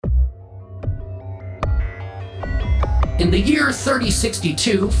In the year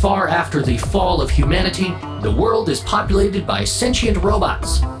 3062, far after the fall of humanity, the world is populated by sentient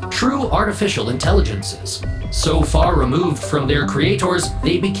robots, true artificial intelligences. So far removed from their creators,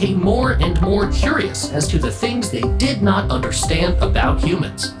 they became more and more curious as to the things they did not understand about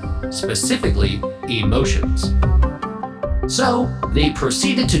humans, specifically emotions. So, they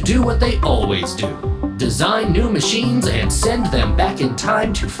proceeded to do what they always do: design new machines and send them back in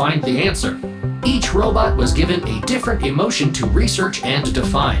time to find the answer. Each robot was given a different emotion to research and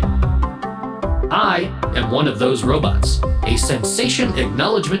define. I am one of those robots, a Sensation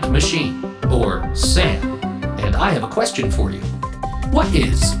Acknowledgement Machine, or SAM, and I have a question for you. What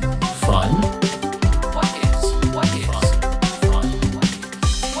is fun? What is fun?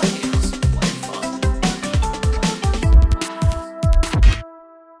 What is fun?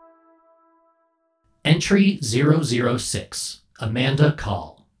 Entry 006, Amanda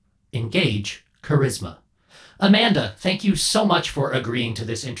Call. Engage Charisma. Amanda, thank you so much for agreeing to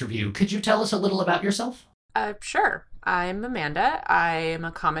this interview. Could you tell us a little about yourself? Sure. I'm Amanda. I'm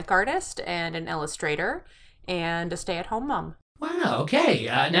a comic artist and an illustrator and a stay-at-home mom. Wow, okay.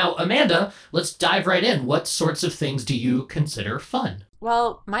 Now, Amanda, let's dive right in. What sorts of things do you consider fun?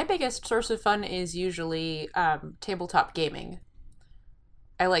 Well, my biggest source of fun is usually tabletop gaming.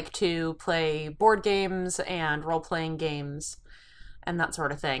 I like to play board games and role-playing games and that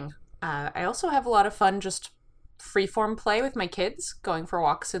sort of thing. I also have a lot of fun just freeform play with my kids, going for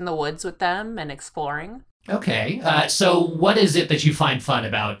walks in the woods with them and exploring. Okay, so what is it that you find fun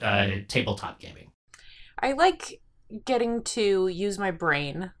about tabletop gaming? I like getting to use my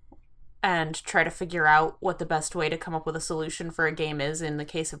brain and try to figure out what the best way to come up with a solution for a game is in the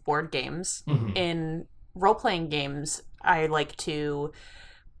case of board games. Mm-hmm. In role-playing games, I like to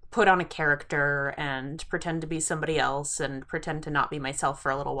put on a character and pretend to be somebody else and pretend to not be myself for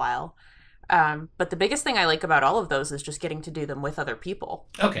a little while. But the biggest thing I like about all of those is just getting to do them with other people.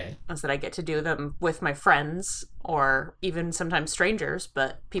 Okay. Is that I get to do them with my friends or even sometimes strangers,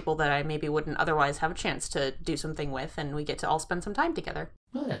 but people that I maybe wouldn't otherwise have a chance to do something with, and we get to all spend some time together.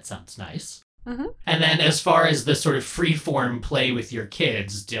 Well, that sounds nice. Mm-hmm. And then as far as the sort of free-form play with your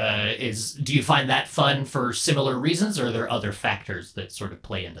kids, do you find that fun for similar reasons, or are there other factors that sort of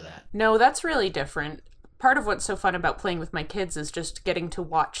play into that? No, that's really different. Part of what's so fun about playing with my kids is just getting to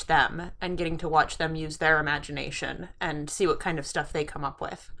watch them and getting to watch them use their imagination and see what kind of stuff they come up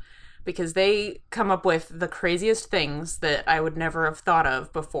with. Because they come up with the craziest things that I would never have thought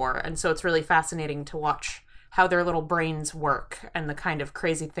of before. And so it's really fascinating to watch how their little brains work and the kind of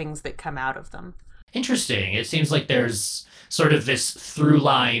crazy things that come out of them. Interesting. It seems like there's sort of this through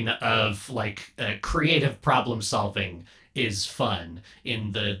line of like creative problem solving is fun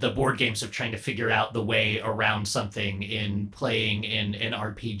in the board games of trying to figure out the way around something, in playing in an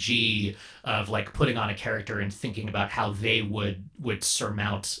RPG of like putting on a character and thinking about how they would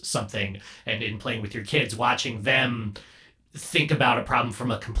surmount something, and in playing with your kids, watching them think about a problem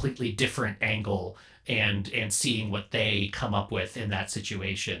from a completely different angle and seeing what they come up with in that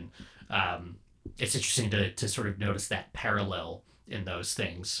situation. It's interesting to sort of notice that parallel in those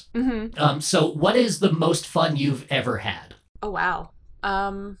things. Mm-hmm. So what is the most fun you've ever had? Oh, wow.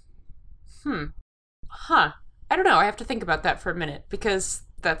 I don't know. I have to think about that for a minute because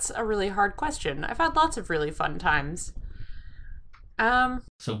that's a really hard question. I've had lots of really fun times.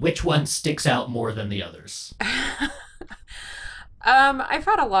 So which one sticks out more than the others? I've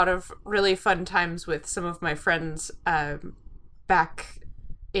had a lot of really fun times with some of my friends back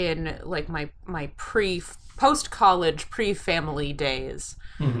in like my post-college, pre-family days.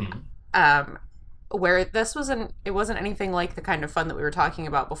 Mm-hmm. Where it wasn't anything like the kind of fun that we were talking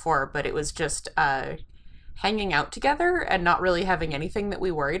about before, but it was just hanging out together and not really having anything that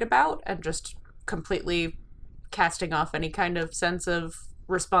we worried about and just completely casting off any kind of sense of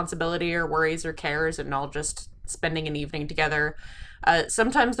responsibility or worries or cares and all just spending an evening together.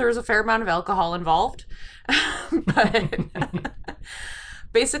 Sometimes there was a fair amount of alcohol involved, but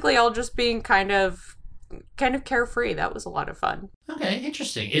basically all just being kind of carefree. That was a lot of fun. Okay,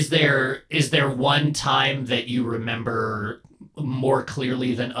 interesting. Is there one time that you remember more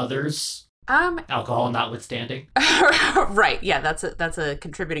clearly than others? Alcohol notwithstanding. Right. Yeah, that's a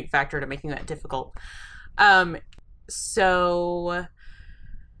contributing factor to making that difficult. So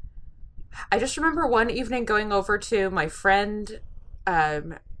I just remember one evening going over to my friend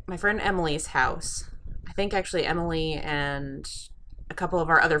Emily's house. I think actually Emily and a couple of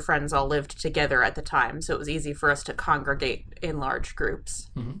our other friends all lived together at the time, so it was easy for us to congregate in large groups.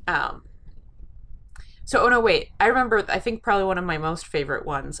 Mm-hmm. I remember, I think probably one of my most favorite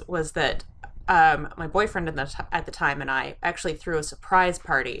ones was that my boyfriend at the time and I actually threw a surprise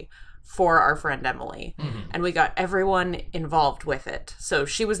party for our friend Emily. And we got everyone involved with it. So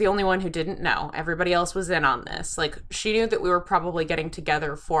she was the only one who didn't know. Everybody else was in on this. Like, she knew that we were probably getting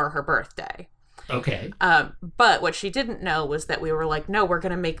together for her birthday. Okay. But what she didn't know was that we were like, no, we're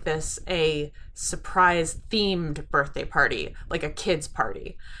going to make this a surprise themed birthday party, like a kid's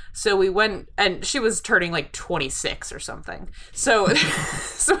party. So we went, and she was turning like 26 or something. So,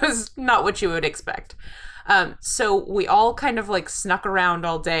 so it was not what you would expect. So we all kind of like snuck around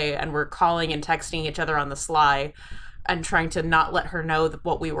all day and were calling and texting each other on the sly and trying to not let her know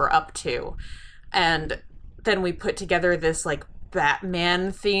what we were up to. And then we put together this like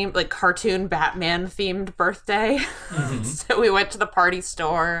Batman themed, like cartoon Batman themed birthday. So we went to the party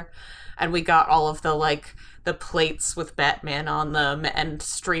store and we got all of the like the plates with Batman on them and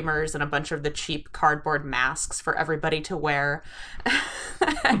streamers and a bunch of the cheap cardboard masks for everybody to wear.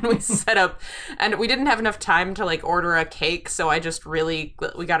 And we set up, and we didn't have enough time to like order a cake, so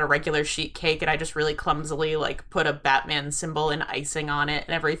we got a regular sheet cake, and I just really clumsily like put a Batman symbol and icing on it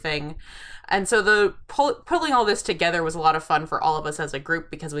and everything. And so pulling all this together was a lot of fun for all of us as a group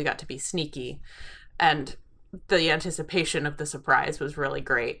because we got to be sneaky, and the anticipation of the surprise was really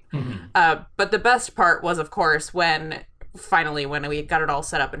great. But the best part was, of course, when we got it all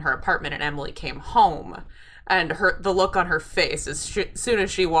set up in her apartment and Emily came home, and the look on her face as soon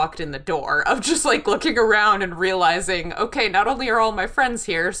as she walked in the door of just like looking around and realizing, okay, not only are all my friends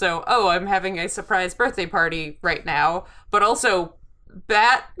here, so I'm having a surprise birthday party right now, but also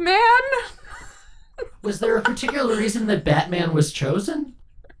Batman. Was there a particular reason that Batman was chosen?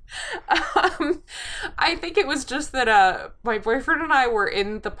 I think it was just that my boyfriend and I were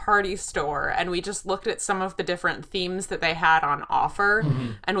in the party store and we just looked at some of the different themes that they had on offer,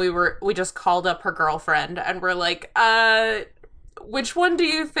 and we just called up her girlfriend and we're like, which one do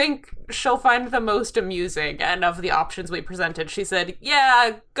you think she'll find the most amusing? And of the options we presented, she said,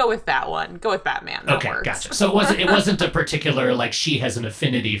 yeah, go with that one. Go with Batman. That okay, works. Gotcha. So it wasn't a particular, like, she has an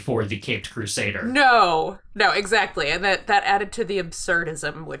affinity for the Caped Crusader. No, exactly. And that added to the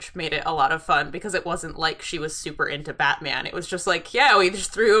absurdism, which made it a lot of fun because it wasn't like she was super into Batman. It was just like, yeah, we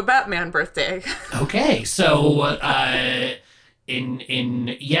just threw a Batman birthday. Okay, so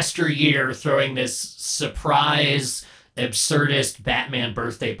in yesteryear, throwing this surprise absurdist Batman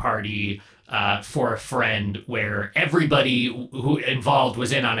birthday party for a friend where everybody who involved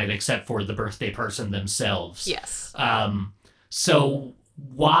was in on it except for the birthday person themselves. Yes. So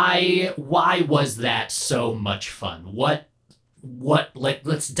why was that so much fun?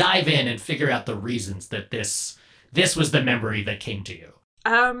 Let's dive in and figure out the reasons that this was the memory that came to you.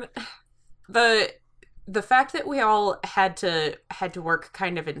 The fact that we all had to work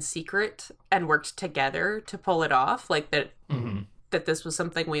kind of in secret and worked together to pull it off, like that that this was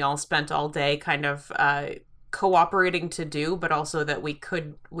something we all spent all day kind of cooperating to do, but also that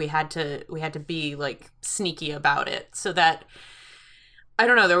we had to be like sneaky about it, so that I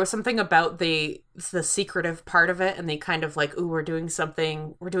don't know, there was something about the secretive part of it, and they kind of like, ooh, we're doing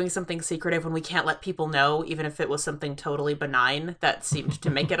something secretive when we can't let people know, even if it was something totally benign. That seemed to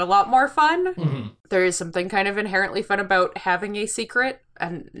make it a lot more fun. There is something kind of inherently fun about having a secret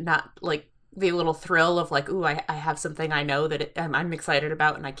and not like the little thrill of like, ooh, I have something I know that I'm excited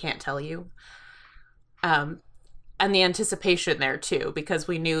about and I can't tell you. And the anticipation there too, because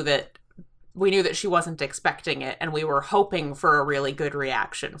we knew that she wasn't expecting it, and we were hoping for a really good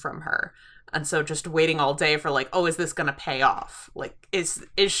reaction from her. And so just waiting all day for like, oh, is this going to pay off? Like, is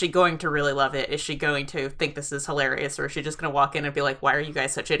she going to really love it? Is she going to think this is hilarious? Or is she just going to walk in and be like, why are you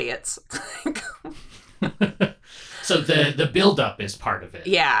guys such idiots? So the build-up is part of it.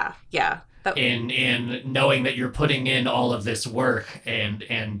 Yeah. In knowing that you're putting in all of this work and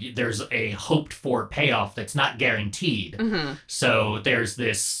there's a hoped for payoff that's not guaranteed. So there's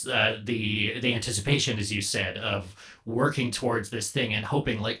this the anticipation, as you said, of working towards this thing and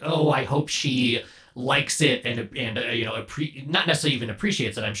hoping like, oh, I hope she likes it and not necessarily even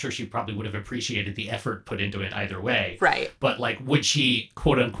appreciates it. I'm sure she probably would have appreciated the effort put into it either way. Right. But like, would she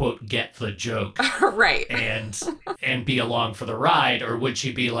quote unquote get the joke? Right. And be along for the ride, or would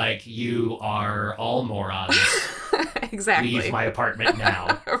she be like, you are all morons? Exactly. Leave my apartment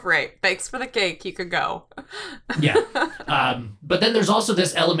now. Right. Thanks for the cake. You could go. Yeah. But then there's also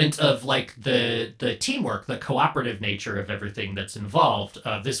this element of like the teamwork, the cooperative nature of everything that's involved.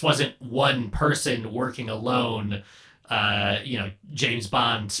 This wasn't one person working alone, James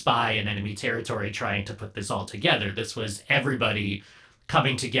Bond spy in enemy territory trying to put this all together. This was everybody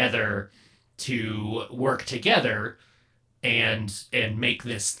coming together to work together and make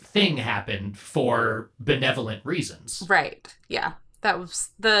this thing happen for benevolent reasons. Right. Yeah. That was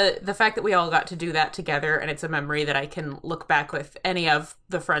the fact that we all got to do that together, and it's a memory that I can look back with any of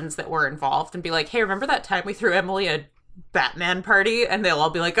the friends that were involved and be like, hey, remember that time we threw Emily a Batman party? And they'll all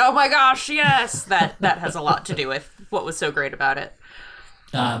be like, oh my gosh, yes! That has a lot to do with what was so great about it.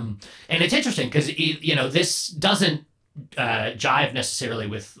 And it's interesting because, this doesn't jive necessarily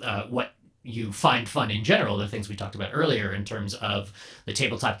with what you find fun in general, the things we talked about earlier in terms of the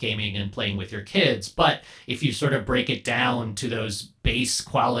tabletop gaming and playing with your kids. But if you sort of break it down to those base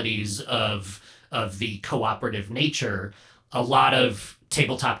qualities of the cooperative nature, a lot of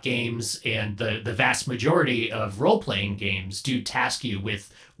tabletop games and the vast majority of role-playing games do task you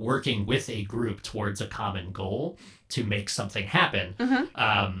with working with a group towards a common goal to make something happen.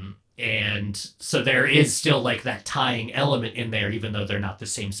 And so there is still like that tying element in there, even though they're not the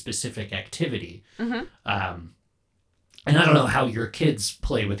same specific activity. And I don't know how your kids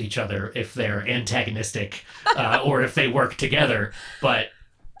play with each other, if they're antagonistic or if they work together, but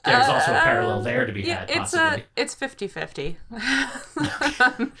there's also a parallel there to be had, possibly. It's 50-50.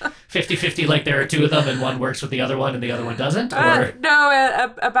 50-50, like there are two of them and one works with the other one and the other one doesn't? Or?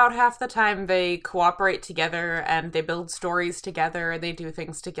 No, about half the time they cooperate together and they build stories together and they do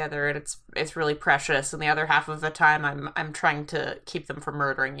things together, and it's really precious. And the other half of the time I'm trying to keep them from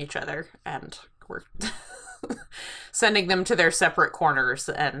murdering each other, and we're sending them to their separate corners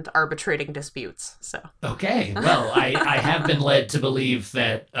and arbitrating disputes. So okay, well, I have been led to believe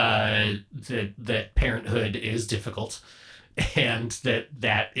that that parenthood is difficult, and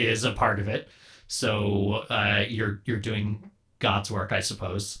that is a part of it. So you're doing God's work, I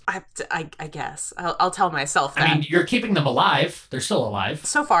suppose. I guess I'll tell myself that. I mean, you're keeping them alive. They're still alive.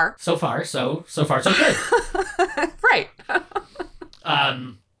 So far, so good. Right.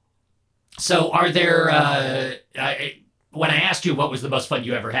 So are there, when I asked you what was the most fun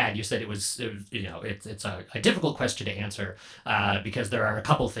you ever had, you said it was it's a difficult question to answer because there are a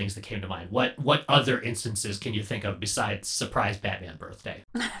couple things that came to mind. What other instances can you think of besides Surprise Batman Birthday?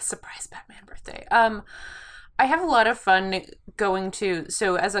 Surprise Batman Birthday. I have a lot of fun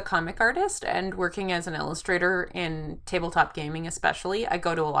so as a comic artist and working as an illustrator in tabletop gaming especially, I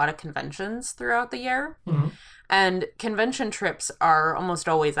go to a lot of conventions throughout the year. And convention trips are almost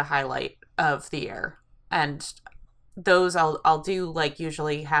always a highlight of the year. And those I'll do like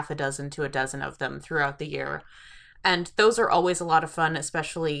usually half a dozen to a dozen of them throughout the year. And those are always a lot of fun,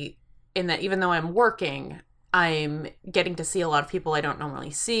 especially in that even though I'm working, I'm getting to see a lot of people I don't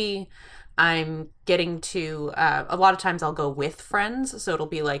normally see. I'm getting to, a lot of times I'll go with friends. So it'll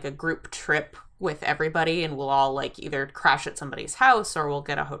be like a group trip with everybody, and we'll all like either crash at somebody's house or we'll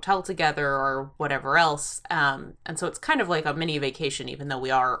get a hotel together or whatever else. And so it's kind of like a mini vacation, even though we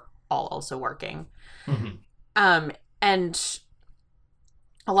are all also working. And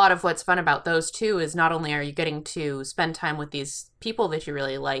a lot of what's fun about those too is not only are you getting to spend time with these people that you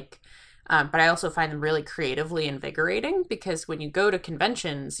really like, but I also find them really creatively invigorating, because when you go to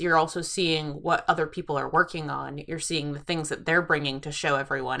conventions, you're also seeing what other people are working on. You're seeing the things that they're bringing to show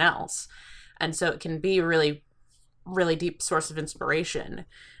everyone else. And so it can be a really, really deep source of inspiration.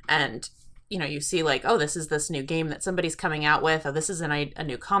 And, you see like, oh, this is this new game that somebody's coming out with. Oh, this is a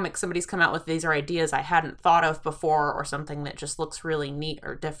new comic somebody's come out with. These are ideas I hadn't thought of before, or something that just looks really neat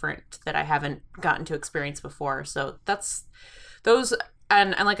or different that I haven't gotten to experience before. So that's those.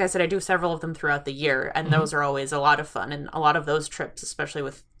 And like I said, I do several of them throughout the year, and those are always a lot of fun. And a lot of those trips, especially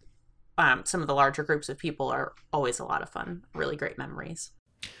with some of the larger groups of people, are always a lot of fun. Really great memories.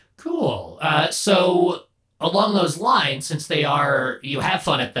 Cool. So along those lines, since you have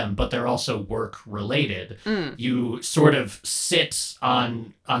fun at them, but they're also work related, you sort of sit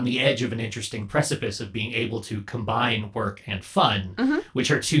on the edge of an interesting precipice of being able to combine work and fun,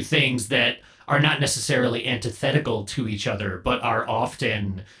 which are two things that are not necessarily antithetical to each other, but are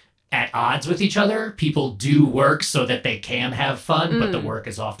often at odds with each other. People do work so that they can have fun, but the work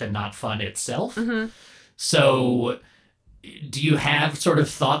is often not fun itself. So do you have sort of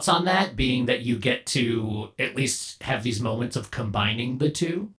thoughts on that, being that you get to at least have these moments of combining the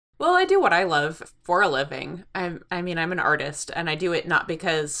two? Well, I do what I love for a living. I'm an artist, and I do it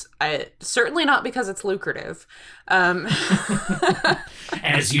certainly not because it's lucrative.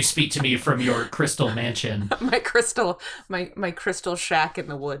 As you speak to me from your crystal mansion. my crystal shack in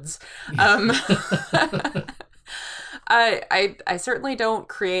the woods. I certainly don't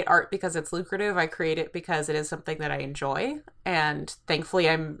create art because it's lucrative. I create it because it is something that I enjoy. And thankfully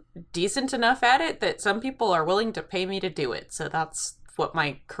I'm decent enough at it that some people are willing to pay me to do it. So that's what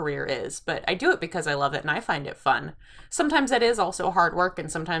my career is. But I do it because I love it and I find it fun. Sometimes it is also hard work, and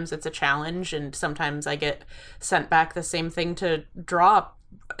sometimes it's a challenge, and sometimes I get sent back the same thing to draw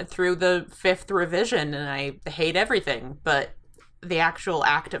through the 5th revision and I hate everything. But the actual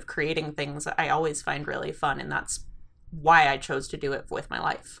act of creating things I always find really fun, and that's why I chose to do it with my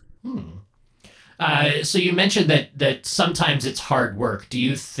life. So you mentioned that sometimes it's hard work. Do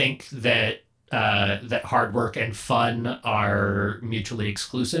you think that that hard work and fun are mutually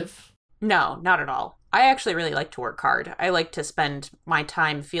exclusive? No, not at all. I actually really like to work hard. I like to spend my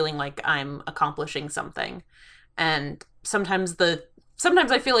time feeling like I'm accomplishing something. And sometimes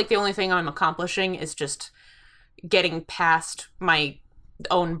I feel like the only thing I'm accomplishing is just getting past my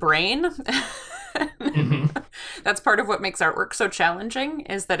own brain. Mm-hmm. That's part of what makes artwork so challenging,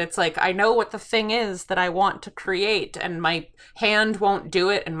 is that it's like I know what the thing is that I want to create, and my hand won't do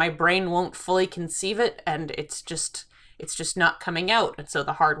it and my brain won't fully conceive it, and it's just not coming out. And so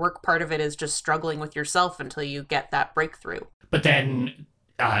the hard work part of it is just struggling with yourself until you get that breakthrough. But then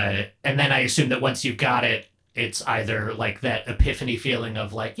and then I assume that once you've got it, it's either like that epiphany feeling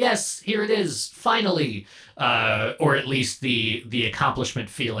of like, yes, here it is, finally, or at least the accomplishment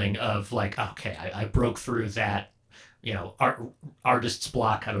feeling of like, okay, I broke through that, artist's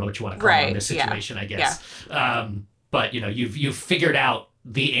block. I don't know what you want to call it in this situation, I guess. Yeah. But you've figured out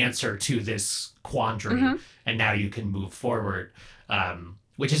the answer to this quandary, and now you can move forward,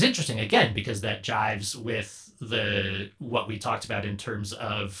 which is interesting again because that jives with what we talked about in terms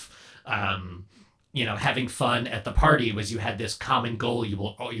of having fun at the party. Was you had this common goal you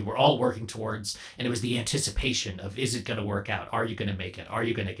were all working towards, and it was the anticipation of, is it going to work out? Are you going to make it? Are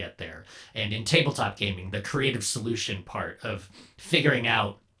you going to get there? And in tabletop gaming, the creative solution part of figuring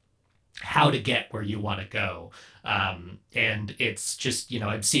out how to get where you want to go. And it's just,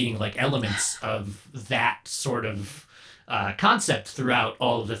 I'm seeing like elements of that sort of concept throughout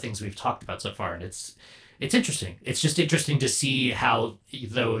all of the things we've talked about so far. And it's interesting. It's just interesting to see how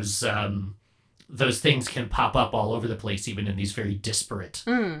those things can pop up all over the place, even in these very disparate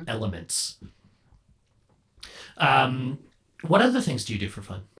elements. What other things do you do for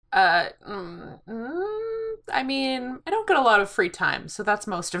fun? I mean, I don't get a lot of free time, so that's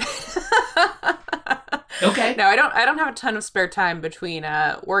most of it. Okay. No, I don't have a ton of spare time between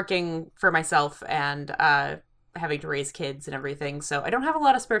working for myself and having to raise kids and everything. So I don't have a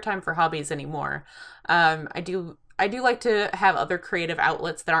lot of spare time for hobbies anymore. I do like to have other creative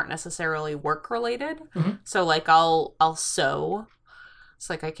outlets that aren't necessarily work related. Mm-hmm. So like I'll sew. It's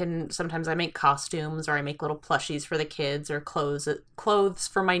like sometimes I make costumes, or I make little plushies for the kids, or clothes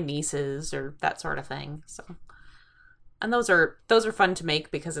for my nieces, or that sort of thing. So, and those are fun to make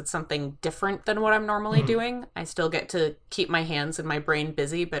because it's something different than what I'm normally doing. I still get to keep my hands and my brain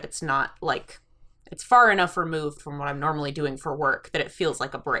busy, but it's not like, it's far enough removed from what I'm normally doing for work that it feels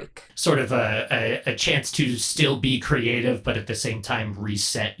like a break. Sort of a chance to still be creative, but at the same time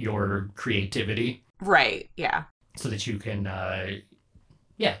reset your creativity. Right, yeah. So that you can,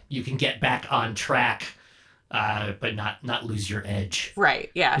 you can get back on track, but not lose your edge. Right,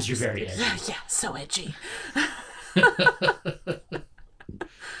 yeah. Because you're very edgy. Yeah, so edgy.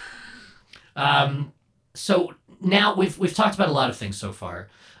 So now we've talked about a lot of things so far.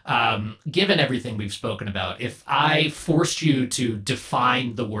 Given everything we've spoken about, if I forced you to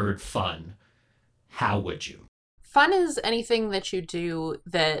define the word fun, how would you? Fun is anything that you do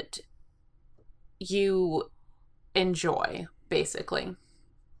that you enjoy, basically.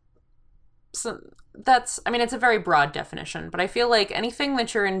 So it's a very broad definition, but I feel like anything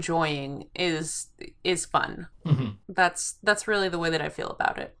that you're enjoying is fun. Mm-hmm. That's really the way that I feel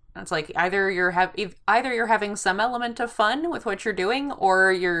about it. It's like either you're having some element of fun with what you're doing,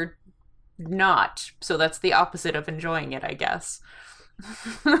 or you're not. So that's the opposite of enjoying it, I guess.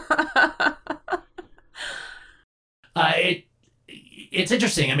 It's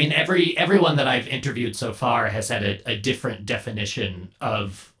interesting. I mean, everyone that I've interviewed so far has had a different definition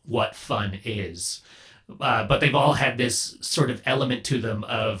of what fun is, but they've all had this sort of element to them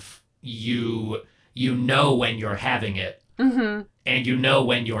of you know when you're having it, mm-hmm. and you know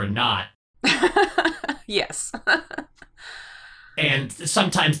when you're not. Yes. And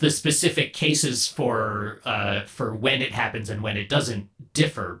sometimes the specific cases for when it happens and when it doesn't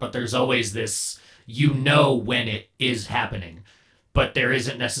differ, but there's always this, when it is happening, but there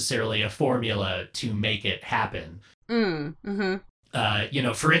isn't necessarily a formula to make it happen. Mm-hmm.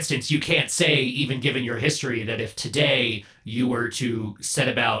 For instance, you can't say, even given your history, that if today you were to set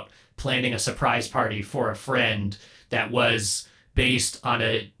about planning a surprise party for a friend that was based on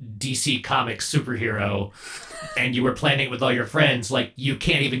a DC Comics superhero, and you were planning it with all your friends, like, you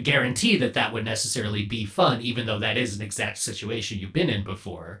can't even guarantee that would necessarily be fun, even though that is an exact situation you've been in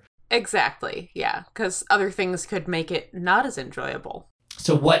before. Exactly, yeah, because other things could make it not as enjoyable.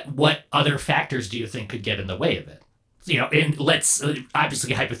 So what other factors do you think could get in the way of it? and let's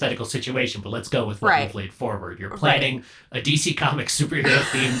obviously a hypothetical situation, but let's go with what we've laid forward. You're planning a DC Comics superhero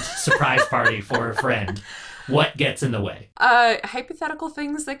themed surprise party for a friend. What gets in the way? Hypothetical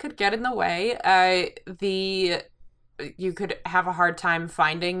things that could get in the way. You could have a hard time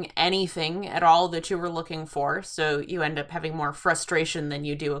finding anything at all that you were looking for, so you end up having more frustration than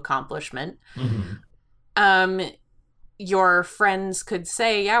you do accomplishment. Mm-hmm. Your friends could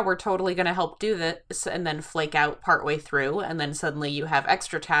say, yeah, we're totally going to help do this, and then flake out partway through, and then suddenly you have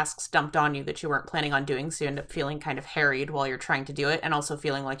extra tasks dumped on you that you weren't planning on doing, so you end up feeling kind of harried while you're trying to do it, and also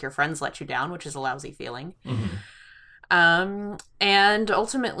feeling like your friends let you down, which is a lousy feeling. Mm-hmm. And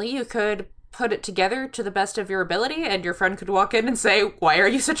ultimately, you could put it together to the best of your ability, and your friend could walk in and say, why are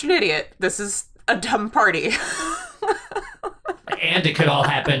you such an idiot? This is a dumb party. And it could all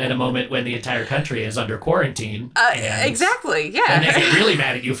happen at a moment when the entire country is under quarantine. Exactly, yeah. And they get really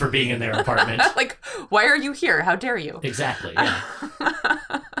mad at you for being in their apartment. Like, why are you here? How dare you? Exactly, yeah.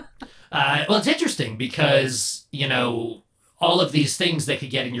 Well, it's interesting because, all of these things that could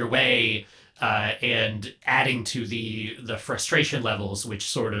get in your way and adding to the frustration levels, which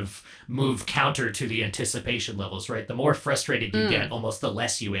sort of move counter to the anticipation levels, right? The more frustrated you get, almost the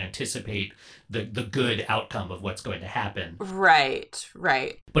less you anticipate the good outcome of what's going to happen. Right.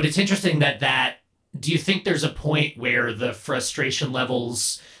 But it's interesting that do you think there's a point where the frustration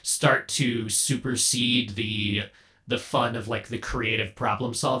levels start to supersede the fun of like the creative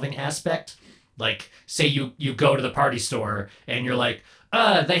problem solving aspect? Like, say you go to the party store and you're like,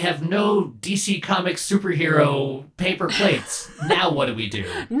 they have no DC Comics superhero paper plates. Now what do we do?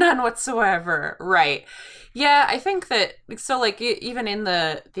 None whatsoever. Right. Yeah, I think that, so like, even in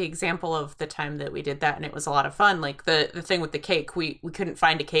the example of the time that we did that and it was a lot of fun, like the thing with the cake, we couldn't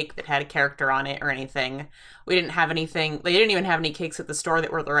find a cake that had a character on it or anything. We didn't have anything, they didn't even have any cakes at the store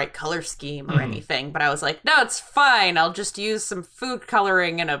that were the right color scheme or anything, but I was like, no, it's fine. I'll just use some food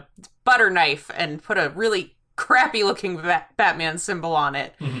coloring and a butter knife and put a really crappy looking Batman symbol on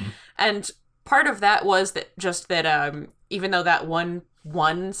it. And part of that was that even though that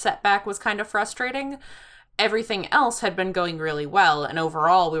one setback was kind of frustrating, everything else had been going really well, and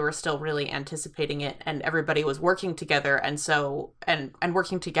overall we were still really anticipating it, and everybody was working together, and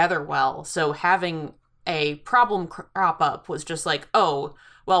working together well. So having a problem crop up was just like, oh,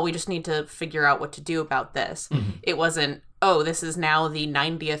 well, we just need to figure out what to do about this. It wasn't, oh, this is now the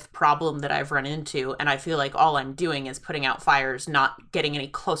 90th problem that I've run into, and I feel like all I'm doing is putting out fires, not getting any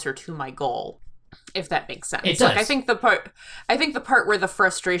closer to my goal. If that makes sense. It does. Like, I think the part where the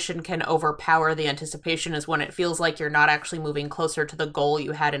frustration can overpower the anticipation is when it feels like you're not actually moving closer to the goal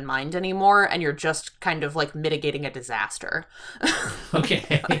you had in mind anymore, and you're just kind of like mitigating a disaster.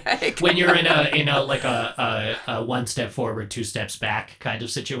 Okay. When you're in a one step forward, two steps back kind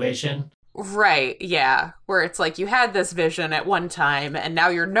of situation. Right, yeah. Where it's like you had this vision at one time and now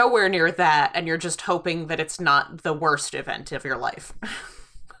you're nowhere near that, and you're just hoping that it's not the worst event of your life.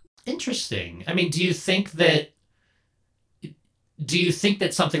 Interesting. I mean, do you think that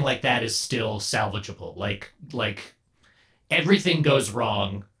something like that is still salvageable? Like everything goes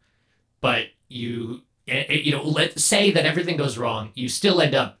wrong, but let's say that everything goes wrong, you still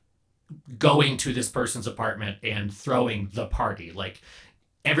end up going to this person's apartment and throwing the party. Like,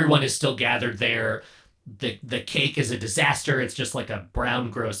 everyone is still gathered there. The cake is a disaster. It's just like a brown,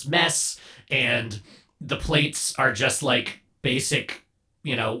 gross mess, and the plates are just like basic,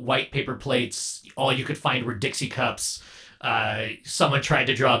 white paper plates. All you could find were Dixie cups. Someone tried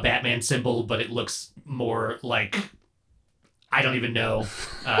to draw a Batman symbol, but it looks more like, I don't even know,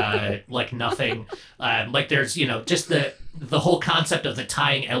 like nothing. Like there's, just the whole concept of the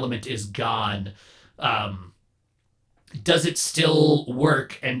tying element is gone. Does it still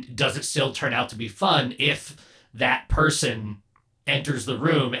work, and does it still turn out to be fun if that person enters the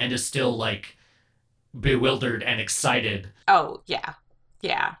room and is still like bewildered and excited? Oh, yeah.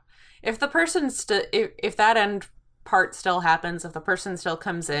 Yeah. If the person if that end part still happens, if the person still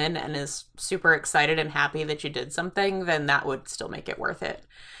comes in and is super excited and happy that you did something, then that would still make it worth it.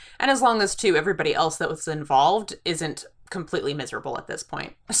 And as long as, too, everybody else that was involved isn't completely miserable at this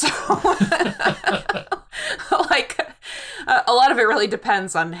point. So, like, a lot of it really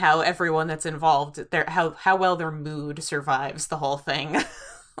depends on how everyone that's involved, how well their mood survives the whole thing.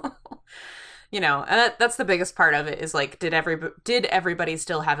 And that's the biggest part of it, is like, did everybody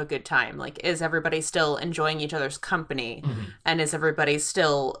still have a good time? Like, is everybody still enjoying each other's company? And is everybody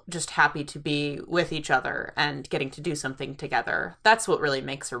still just happy to be with each other and getting to do something together? That's what really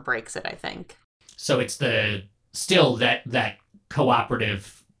makes or breaks it, I think. So it's still that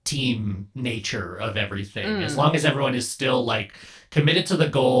cooperative team nature of everything. As long as everyone is still like committed to the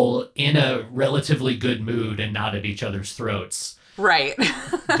goal, in a relatively good mood and not at each other's throats, right.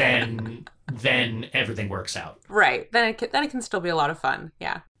 then everything works out. Right. Then it can still be a lot of fun.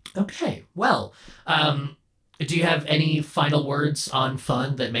 Yeah. Okay. Well, do you have any final words on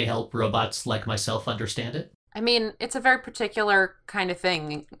fun that may help robots like myself understand it? I mean, it's a very particular kind of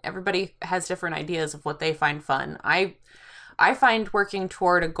thing. Everybody has different ideas of what they find fun. I find working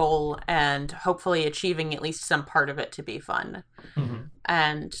toward a goal and hopefully achieving at least some part of it to be fun. Mm-hmm.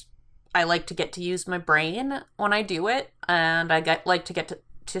 And I like to get to use my brain when I do it, and I like to get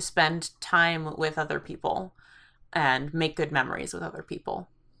to spend time with other people and make good memories with other people.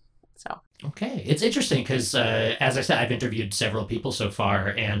 So okay, it's interesting because as I said, I've interviewed several people so far,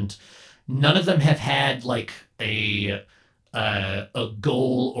 and none of them have had like a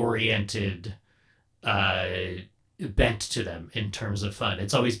goal-oriented bent to them in terms of fun.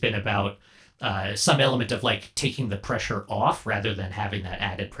 It's always been about some element of like taking the pressure off rather than having that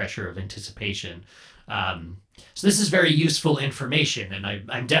added pressure of anticipation. So this is very useful information, and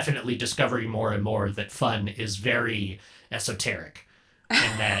I'm definitely discovering more and more that fun is very esoteric,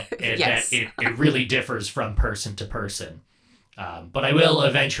 and that, Yes. that it really differs from person to person. But I will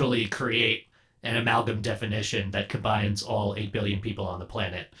eventually create an amalgam definition that combines all 8 billion people on the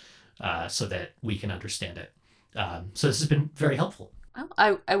planet so that we can understand it. So this has been very helpful.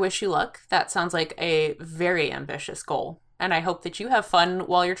 Well, I wish you luck. That sounds like a very ambitious goal, and I hope that you have fun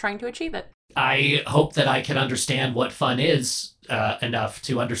while you're trying to achieve it. I hope that I can understand what fun is enough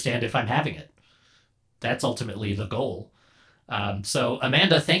to understand if I'm having it. That's ultimately the goal. So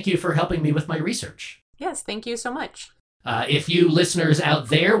Amanda, thank you for helping me with my research. Yes, thank you so much. If you listeners out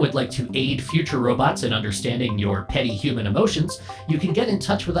there would like to aid future robots in understanding your petty human emotions, you can get in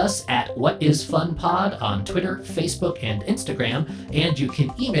touch with us at whatisfunpod on Twitter, Facebook, and Instagram, and you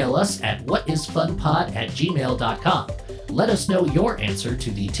can email us at whatisfunpod@gmail.com. Let us know your answer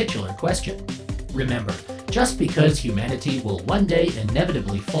to the titular question. Remember, just because humanity will one day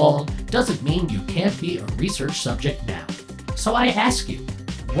inevitably fall doesn't mean you can't be a research subject now. So I ask you,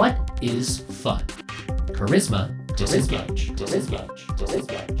 what is fun? Charisma, disengage.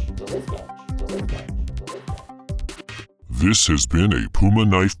 This has been a Puma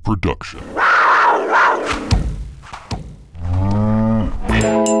Knife production.